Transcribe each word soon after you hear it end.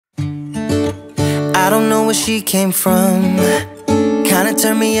don't know where she came from. Kinda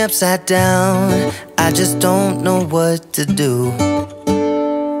turned me upside down. I just don't know what to do.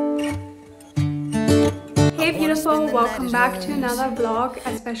 Hey beautiful, welcome back to another vlog,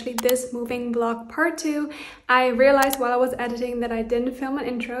 especially this moving vlog part 2. I realized while I was editing that I didn't film an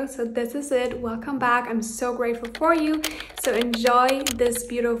intro, so this is it. Welcome back. I'm so grateful for you. So enjoy this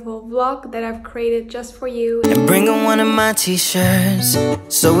beautiful vlog that I've created just for you. And bring her one of my t-shirts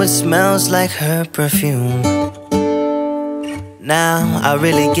so it smells like her perfume. Now I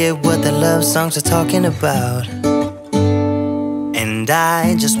really get what the love songs are talking about. And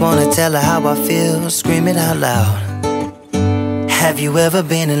I just wanna tell her how I feel, scream it out loud. Have you ever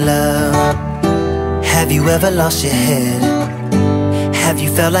been in love? Have you ever lost your head? Have you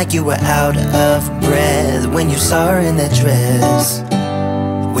felt like you were out of breath when you saw her in that dress?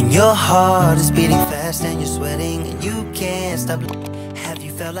 When your heart is beating fast and you're sweating and you can't stop. Have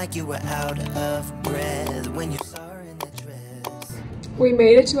you felt like you were out of breath when you saw her in that dress? We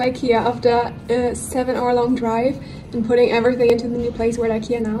made it to IKEA after a 7-hour-long drive and putting everything into the new place we're at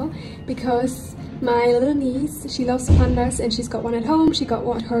IKEA now, because my little niece, she loves pandas and she's got one at home. She got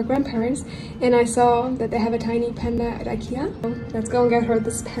one at her grandparents and I saw that they have a tiny panda at IKEA. Let's go and get her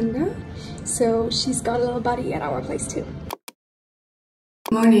this panda. So she's got a little buddy at our place too.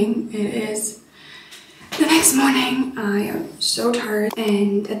 Morning, it is the next morning. I am so tired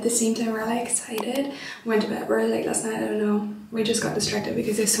and at the same time really excited. Went to bed really late last night. I don't know, we just got distracted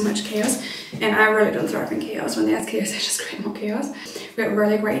because there's so much chaos and I really don't thrive in chaos. When there's chaos I just create more chaos. We had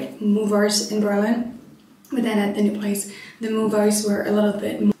really great movers in Berlin, but then at the new place the movers were a little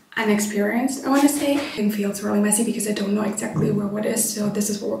bit more unexperienced, I want to say. It feels really messy because I don't know exactly where what is, so this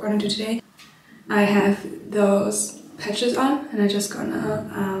is what we're going to do today. I have those patches on and I'm just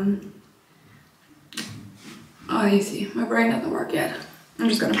gonna oh, you see, my brain doesn't work yet. I'm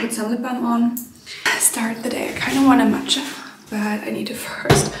just gonna put some lip balm on. Start the day. I kind of want a matcha, but I need to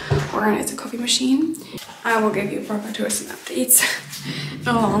first organize the coffee machine. I will give you proper tours and updates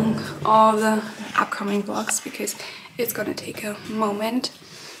along all the upcoming vlogs because it's gonna take a moment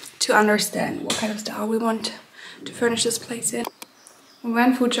to understand what kind of style we want to furnish this place in. We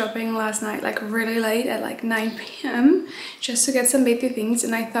went food shopping last night, like really late at like 9 p.m. just to get some baby things,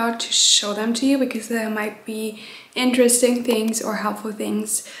 and I thought to show them to you because there might be interesting things or helpful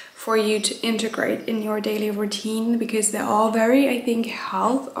things for you to integrate in your daily routine because they're all very, I think,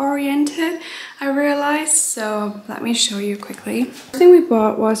 health oriented, I realized. So let me show you quickly. The first thing we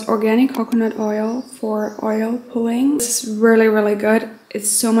bought was organic coconut oil for oil pulling. This is really, really good. It's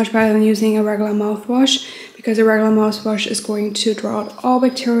so much better than using a regular mouthwash because a regular mouthwash is going to draw out all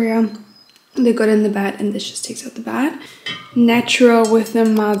bacteria, the good and the bad, and this just takes out the bad. Natural with the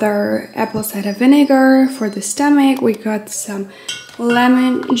mother apple cider vinegar for the stomach. We got some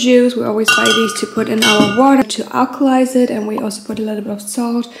lemon juice. We always buy these to put in our water to alkalize it, and we also put a little bit of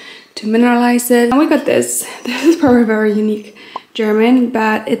salt to mineralize it. And we got this. This is probably very unique German,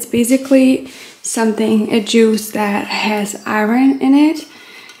 but it's basically something, a juice that has iron in it.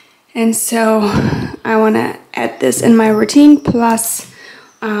 And so I want to add this in my routine, plus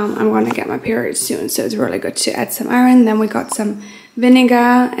I'm going to get my period soon, so it's really good to add some iron. Then we got some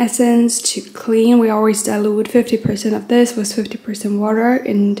vinegar essence to clean. We always dilute 50% of this with 50% water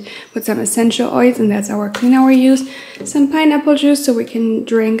and put some essential oils, and that's our cleaner we use. Some pineapple juice so we can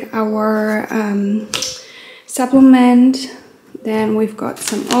drink our supplement. Then we've got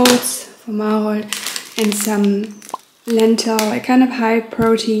some oats for Marol and some lentil, like kind of high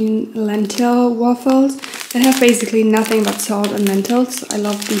protein lentil waffles that have basically nothing but salt and lentils. I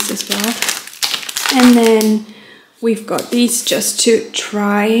love these as well. And then we've got these just to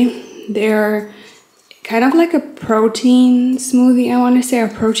try. They're kind of like a protein smoothie, I want to say, a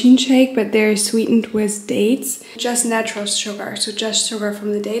protein shake, but they're sweetened with dates. Just natural sugar, so just sugar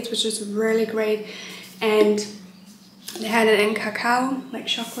from the dates, which is really great. And they had it in cacao, like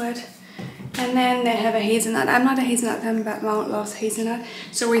chocolate. And then they have a hazelnut. I'm not a hazelnut fan, but Mount loves hazelnut.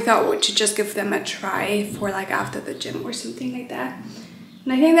 So we thought we should just give them a try for like after the gym or something like that.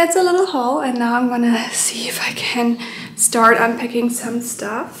 And I think that's a little haul, and now I'm gonna see if I can start unpacking some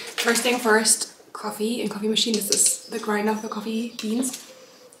stuff. First thing first, coffee and coffee machine. This is the grinder of the coffee beans.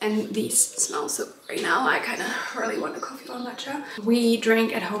 And these smell so good right now. I kind of really want a coffee or matcha. We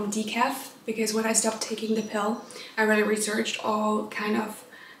drink at home decaf because when I stopped taking the pill, I really researched all kind of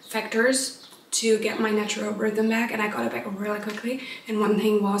factors to get my natural rhythm back, and I got it back really quickly. And one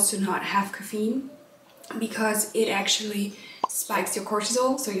thing was to not have caffeine because it actually spikes your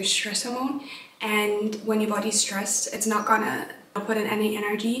cortisol, so your stress hormone, and when your body's stressed, it's not gonna put in any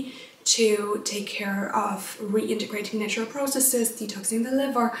energy to take care of reintegrating natural processes, detoxing the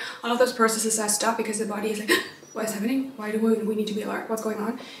liver. All of those processes are stopped because the body is like, what is happening? Why do we need to be alert? What's going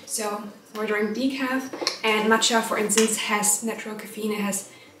on? So we're drinking decaf, and matcha, for instance, has natural caffeine. It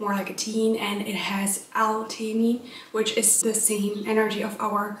has more like a tea, and it has L-theanine, which is the same energy of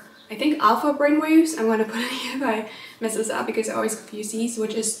our, I think, alpha brainwaves. I'm gonna put it here if I mess this up because I always confuse these,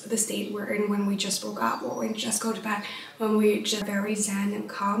 which is the state we're in when we just woke up or when we just go to bed, when we just very zen and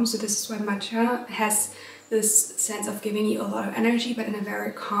calm. So this is why matcha has this sense of giving you a lot of energy, but in a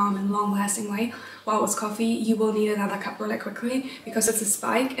very calm and long-lasting way. While with coffee, you will need another cup really quickly because it's a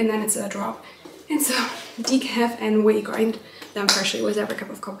spike and then it's a drop. And so decaf, and we grind them freshly with every cup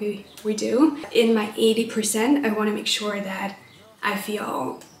of coffee we do. In my 80%, I want to make sure that I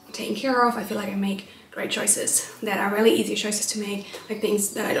feel taken care of. I feel like I make great choices that are really easy choices to make, like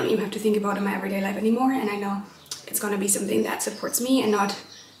things that I don't even have to think about in my everyday life anymore, and I know it's gonna be something that supports me and not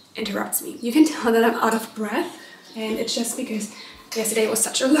interrupts me. You can tell that I'm out of breath, and it's just because yesterday was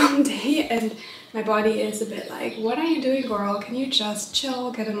such a long day and my body is a bit like, what are you doing, girl? Can you just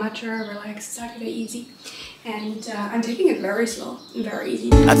chill, get a matcha, relax, take it easy? And I'm taking it very slow and very easy.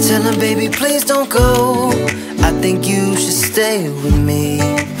 I tell him, baby, please don't go. I think you should stay with me.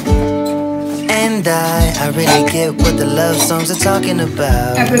 And I really get what the love songs are talking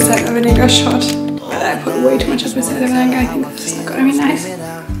about. Apple cider vinegar shot, but I put way too much apple cider vinegar. I think this is not gonna be nice.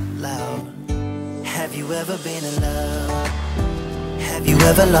 Have you ever been in love? Have you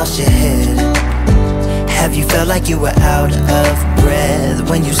ever lost your head? Have you felt like you were out of breath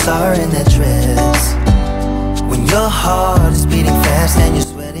when you saw her in that dress? When your heart is beating fast and you're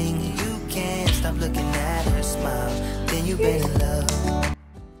sweating, you can't stop looking at her smile. Then you've been in love.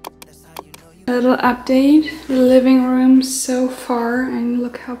 A little update, the living room so far, and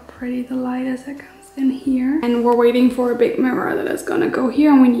look how pretty the light is that comes in here. And we're waiting for a big mirror that is gonna go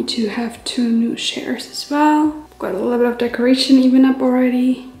here, and we need to have 2 new chairs as well. Got a little bit of decoration even up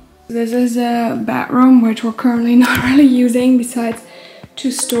already. This is a bedroom which we're currently not really using besides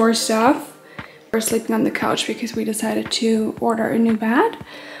to store stuff. We're sleeping on the couch because we decided to order a new bed,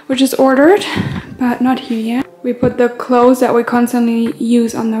 which is ordered but not here yet. We put the clothes that we constantly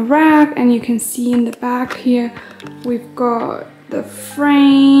use on the rack, and you can see in the back here we've got the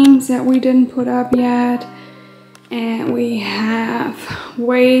frames that we didn't put up yet, and we have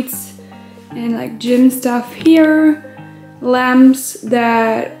weights and like gym stuff here, lamps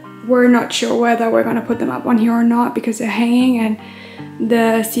that we're not sure whether we're gonna put them up on here or not because they're hanging and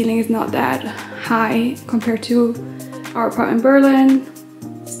the ceiling is not that high compared to our apartment in Berlin.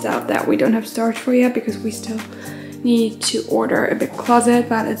 Stuff that we don't have storage for yet because we still need to order a big closet,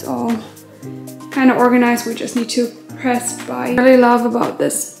 but it's all kind of organized. We just need to press buy. What I really love about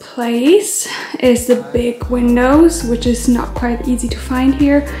this place is the big windows, which is not quite easy to find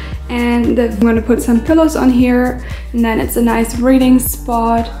here. And I'm gonna put some pillows on here, and then it's a nice reading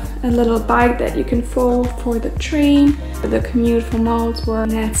spot, a little bag that you can fold for the train, for the commute from Malmesbury.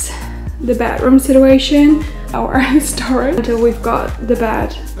 And that's the bedroom situation, our storage, until we've got the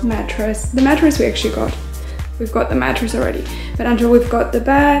bed, mattress. The mattress we actually got. We've got the mattress already, but until we've got the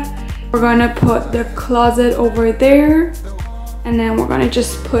bed, we're gonna put the closet over there, and then we're gonna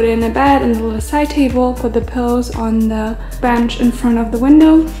just put in a bed and a little side table, put the pillows on the bench in front of the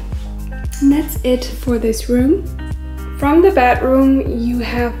window. And that's it for this room. From the bedroom, you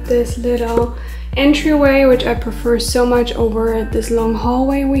have this little entryway, which I prefer so much over this long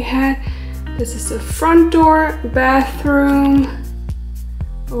hallway we had. This is the front door, bathroom,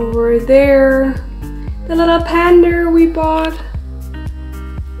 over there, the little panda we bought.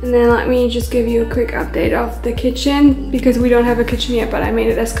 And then let me just give you a quick update of the kitchen, because we don't have a kitchen yet, but I made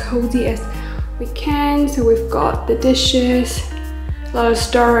it as cozy as we can. So we've got the dishes, a lot of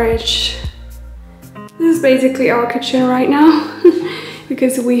storage. This is basically our kitchen right now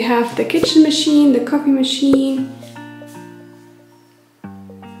because we have the kitchen machine, the coffee machine,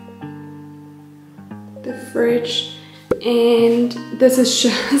 the fridge, and this is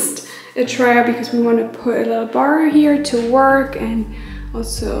just a tray because we want to put a little bar here to work, and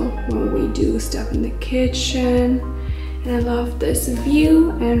also when we do stuff in the kitchen. And I love this view,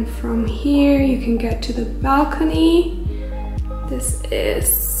 and from here you can get to the balcony. This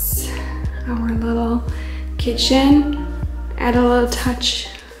is our little kitchen. Add a little touch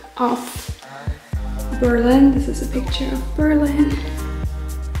of Berlin. This is a picture of Berlin.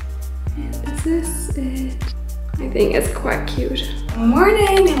 And this is it. I think it's quite cute. Good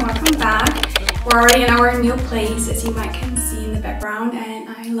morning and welcome back. We're already in our new place, as you might can see in the background, and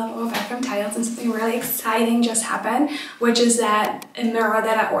I love our bathroom tiles, and something really exciting just happened, which is that a mirror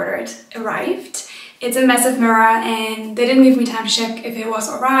that I ordered arrived. It's a massive mirror and they didn't give me time to check if it was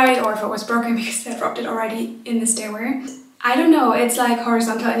alright or if it was broken because I dropped it already in the stairway. I don't know, it's like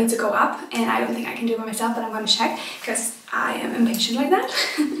horizontal, I need to go up and I don't think I can do it by myself, but I'm gonna check because I am impatient like that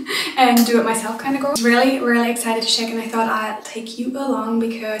and do it myself kind of goal. Really excited to check, and I thought I'd take you along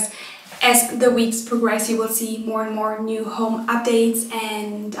because as the weeks progress you will see more and more new home updates,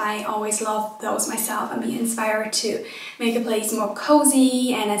 and I always love those myself and be inspired to make a place more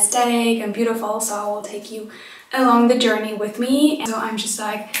cozy and aesthetic and beautiful, so I will take you along the journey with me. And so I'm just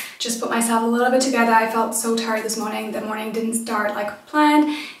put myself a little bit together. I felt so tired this morning. The morning didn't start like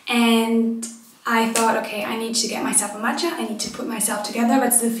planned and I thought, okay, I need to get myself a matcha. I need to put myself together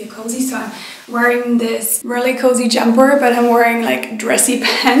but still feel cozy. So I'm wearing this really cozy jumper, but I'm wearing like dressy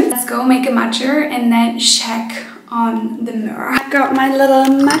pants. Let's go make a matcha and then check on the mirror. I've got my little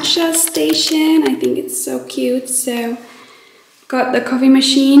matcha station. I think it's so cute. So got the coffee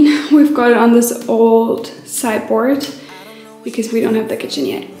machine. We've got it on this old sideboard because we don't have the kitchen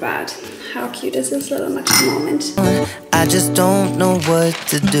yet, but how cute is this little matcha moment? I just don't know what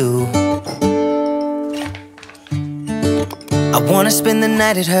to do. I wanna spend the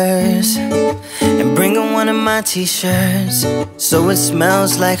night at hers and bring her one of my t-shirts so it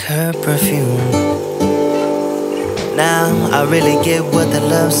smells like her perfume. Now I really get what the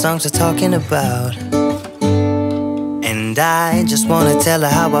love songs are talking about, and I just wanna tell her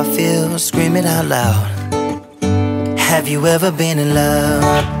how I feel, scream it out loud. Have you ever been in love?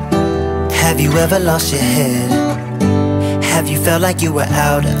 Have you ever lost your head? Have you felt like you were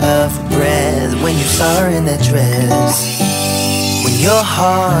out of breath when you saw her in that dress? When your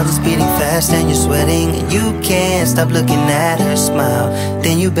heart is beating fast and you're sweating and you can't stop looking at her smile,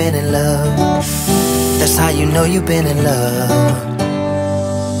 then you've been in love. That's how you know you've been in love.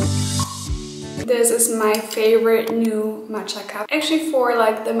 This is my favorite new matcha cup. Actually for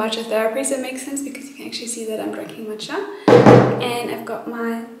like the matcha therapies it makes sense because you can actually see that I'm drinking matcha. And I've got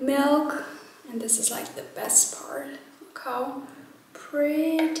my milk, and this is like the best part. Look how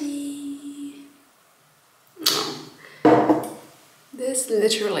pretty. Oh. This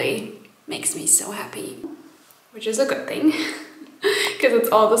literally makes me so happy, which is a good thing because it's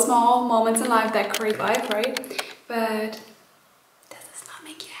all the small moments in life that create life, right? But this does not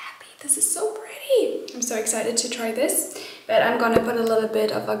make you happy. This is so pretty. I'm so excited to try this, but I'm gonna put a little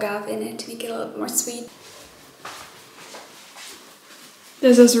bit of agave in it to make it a little bit more sweet.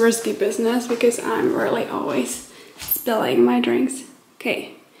 This is risky business because I'm really always spilling my drinks.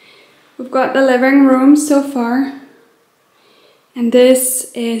 Okay, we've got the living room so far. And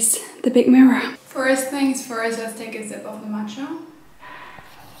this is the big mirror. First things first, let's take a sip of the matcha.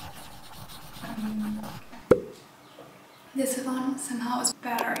 This one somehow is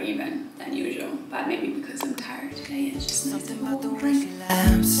better even than usual, but maybe because I'm tired today, it's just nice to have a drink.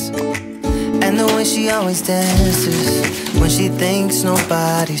 And the way she always dances when she thinks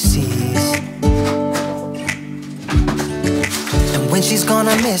nobody sees, and when she's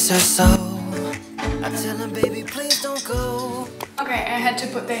gonna miss her so, I tell her, baby, please don't go. Okay, I had to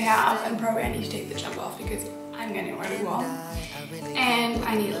put the hair up and probably I need to take the jumper off because I'm getting really warm. And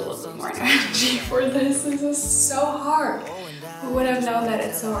I need a little bit more energy for this. This is so hard. Who would have known that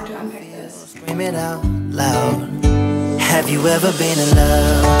it's so hard to unpack this? Scream it out loud. Have you ever been in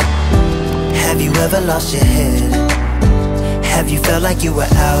love? Have you ever lost your head? Have you felt like you were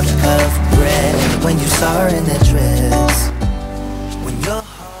out of breath when you saw her in that dress? When your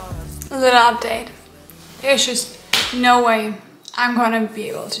heart... A little update. There's just no way I'm gonna be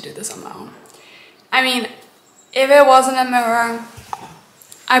able to do this on my own. I mean, if it wasn't a mirror,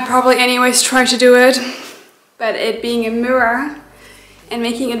 I'd probably anyways try to do it. But it being a mirror and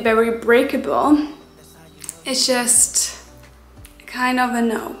making it very breakable, it's just kind of a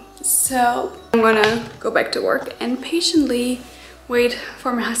no. So I'm gonna go back to work and patiently wait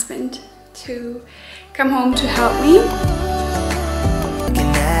for my husband to come home to help me.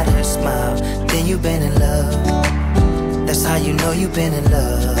 Looking at her smile, then you've been in love. That's how you know you've been in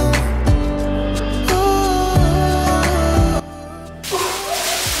love.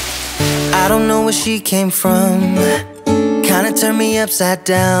 I don't know where she came from, kinda turned me upside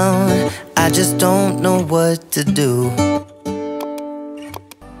down. I just don't know what to do.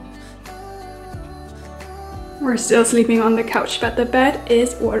 We're still sleeping on the couch, but the bed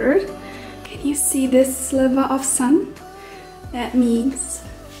is ordered. Can you see this sliver of sun? That means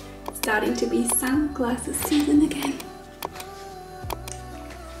it's starting to be sunglasses season again.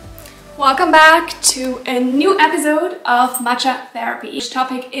 Welcome back to a new episode of Matcha Therapy. Each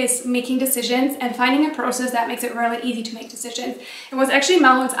topic is making decisions and finding a process that makes it really easy to make decisions. It was actually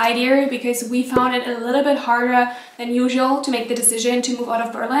Malho's idea because we found it a little bit harder than usual to make the decision to move out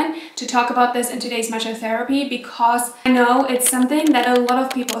of Berlin, to talk about this in today's Matcha Therapy, because I know it's something that a lot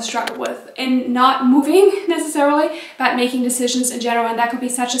of people struggle with in not moving necessarily, but making decisions in general. And that could be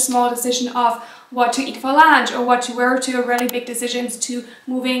such a small decision of what to eat for lunch or what to wear, to really big decisions to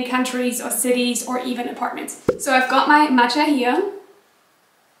moving countries or cities or even apartments. So I've got my matcha here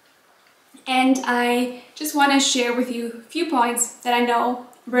and I just want to share with you a few points that I know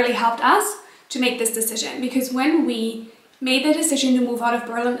really helped us to make this decision, because when we made the decision to move out of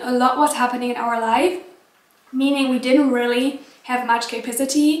Berlin, a lot was happening in our life, meaning we didn't really have much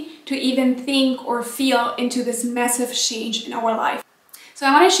capacity to even think or feel into this massive change in our life. So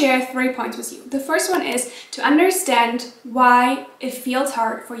I want to share 3 points with you. The first one is to understand why it feels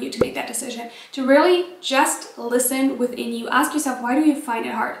hard for you to make that decision. To really just listen within you. Ask yourself, why do you find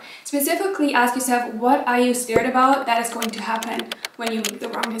it hard? Specifically, ask yourself, what are you scared about that is going to happen when you make the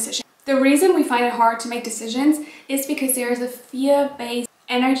wrong decision? The reason we find it hard to make decisions is because there is a fear-based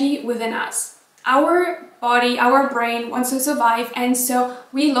energy within us. Our body, our brain wants to survive, and so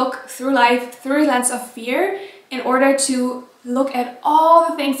we look through life through a lens of fear in order to look at all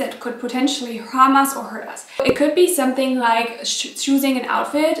the things that could potentially harm us or hurt us. It could be something like choosing an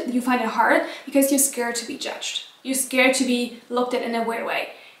outfit. You find it hard because you're scared to be judged. You're scared to be looked at in a weird way.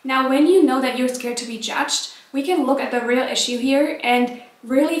 Now, when you know that you're scared to be judged, we can look at the real issue here and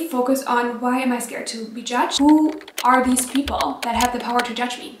really focus on, why am I scared to be judged? Who are these people that have the power to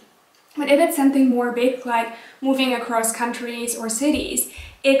judge me? But if it's something more big, like moving across countries or cities,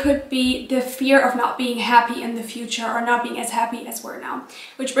 it could be the fear of not being happy in the future or not being as happy as we're now.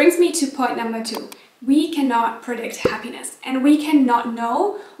 Which brings me to point number 2. We cannot predict happiness, and we cannot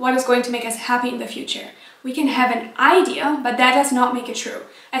know what is going to make us happy in the future. We can have an idea, but that does not make it true.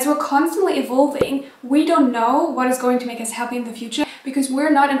 As we're constantly evolving, we don't know what is going to make us happy in the future because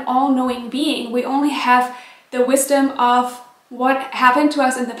we're not an all-knowing being. We only have the wisdom of what happened to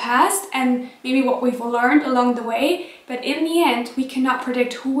us in the past and maybe what we've learned along the way, but in the end we cannot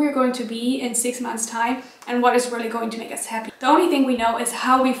predict who we're going to be in 6 months' time and what is really going to make us happy. The only thing we know is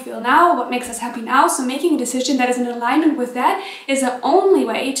how we feel now, what makes us happy now, so making a decision that is in alignment with that is the only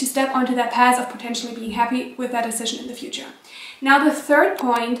way to step onto that path of potentially being happy with that decision in the future. Now, the third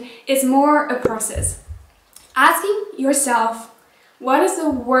point is more a process. Asking yourself, what is the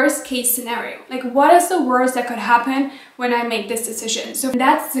worst case scenario? Like, what is the worst that could happen when I make this decision? So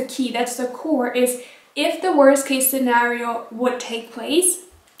that's the key, that's the core, is if the worst case scenario would take place,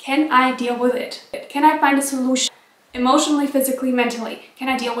 can I deal with it? Can I find a solution? Emotionally, physically, mentally, can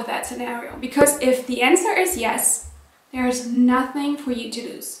I deal with that scenario? Because if the answer is yes, there's nothing for you to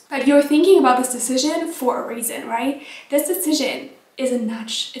lose. But you're thinking about this decision for a reason, right? This decision is a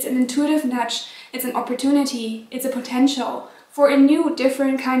nudge. It's an intuitive nudge. It's an opportunity. It's a potential for a new,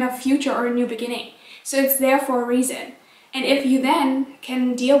 different kind of future or a new beginning. So it's there for a reason. And if you then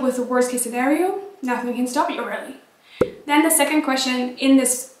can deal with the worst case scenario, nothing can stop you, really. Then the second question in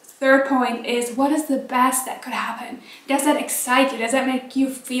this third point is, what is the best that could happen? Does that excite you? Does that make you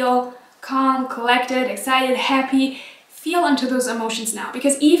feel calm, collected, excited, happy? Feel into those emotions now.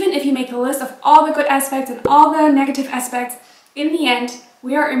 Because even if you make a list of all the good aspects and all the negative aspects, in the end,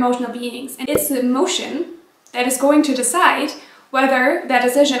 we are emotional beings. And it's the emotion that is going to decide whether that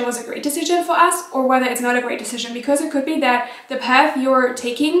decision was a great decision for us or whether it's not a great decision, because it could be that the path you're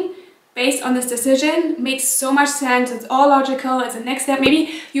taking based on this decision makes so much sense, it's all logical, it's the next step.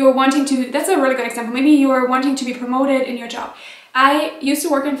 Maybe you are wanting to, that's a really good example, maybe you are wanting to be promoted in your job. I used to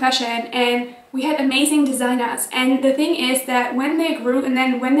work in fashion and we had amazing designers, and the thing is that when they grew and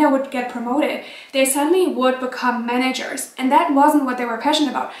then when they would get promoted, they suddenly would become managers, and that wasn't what they were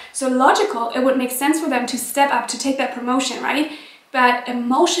passionate about. So logical, it would make sense for them to step up to take that promotion, right? But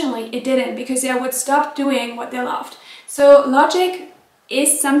emotionally it didn't, because they would stop doing what they loved. So logic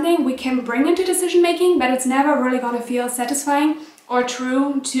is something we can bring into decision making, but it's never really going to feel satisfying or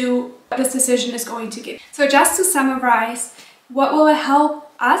true to what this decision is going to give. So just to summarize, what will help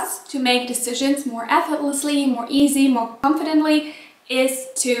us to make decisions more effortlessly, more easy, more confidently is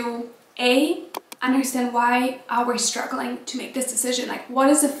to A, understand why are we struggling to make this decision? Like, what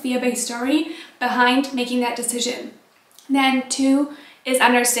is the fear-based story behind making that decision? Then 2 is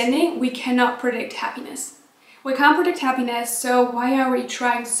understanding we cannot predict happiness. We can't predict happiness, so why are we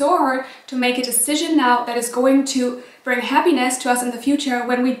trying so hard to make a decision now that is going to bring happiness to us in the future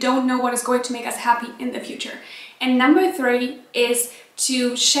when we don't know what is going to make us happy in the future? And number 3 is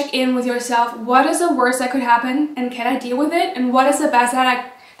to check in with yourself. What is the worst that could happen and can I deal with it? And what is the best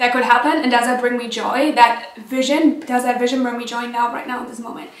that that could happen, and does that bring me joy? Does that vision bring me joy now, right now in this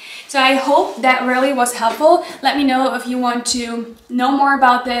moment? So I hope that really was helpful. Let me know if you want to know more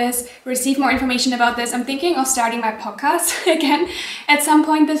about this, receive more information about this. I'm thinking of starting my podcast again at some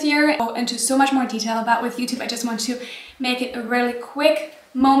point this year. Go into so much more detail, but with YouTube I just want to make it a really quick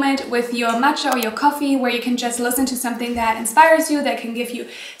moment with your matcha or your coffee where you can just listen to something that inspires you, that can give you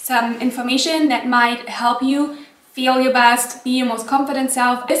some information that might help you feel your best, be your most confident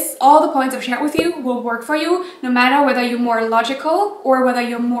self. All the points I've shared with you will work for you, no matter whether you're more logical or whether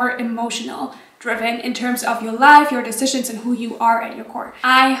you're more emotional driven in terms of your life, your decisions, and who you are at your core.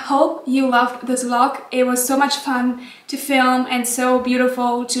 I hope you loved this vlog. It was so much fun to film and so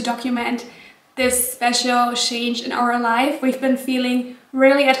beautiful to document this special change in our life. We've been feeling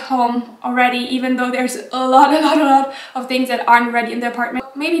really at home already, even though there's a lot of things that aren't ready in the apartment.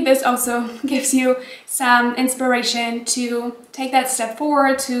 Maybe this also gives you some inspiration to take that step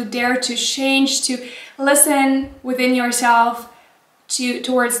forward, to dare to change, to listen within yourself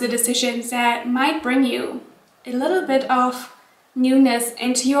towards the decisions that might bring you a little bit of newness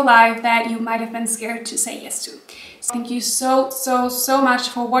into your life that you might have been scared to say yes to. So thank you so much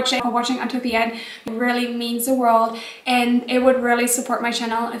for watching until the end. It really means the world, and it would really support my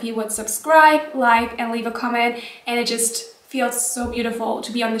channel if you would subscribe, like, and leave a comment, and it just feels so beautiful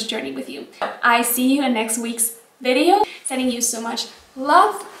to be on this journey with you. I see you in next week's video. Sending you so much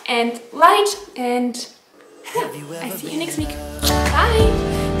love and light, and yeah, I see you next week. Bye!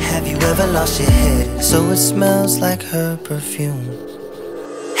 Have you ever lost your head? So it smells like her perfume.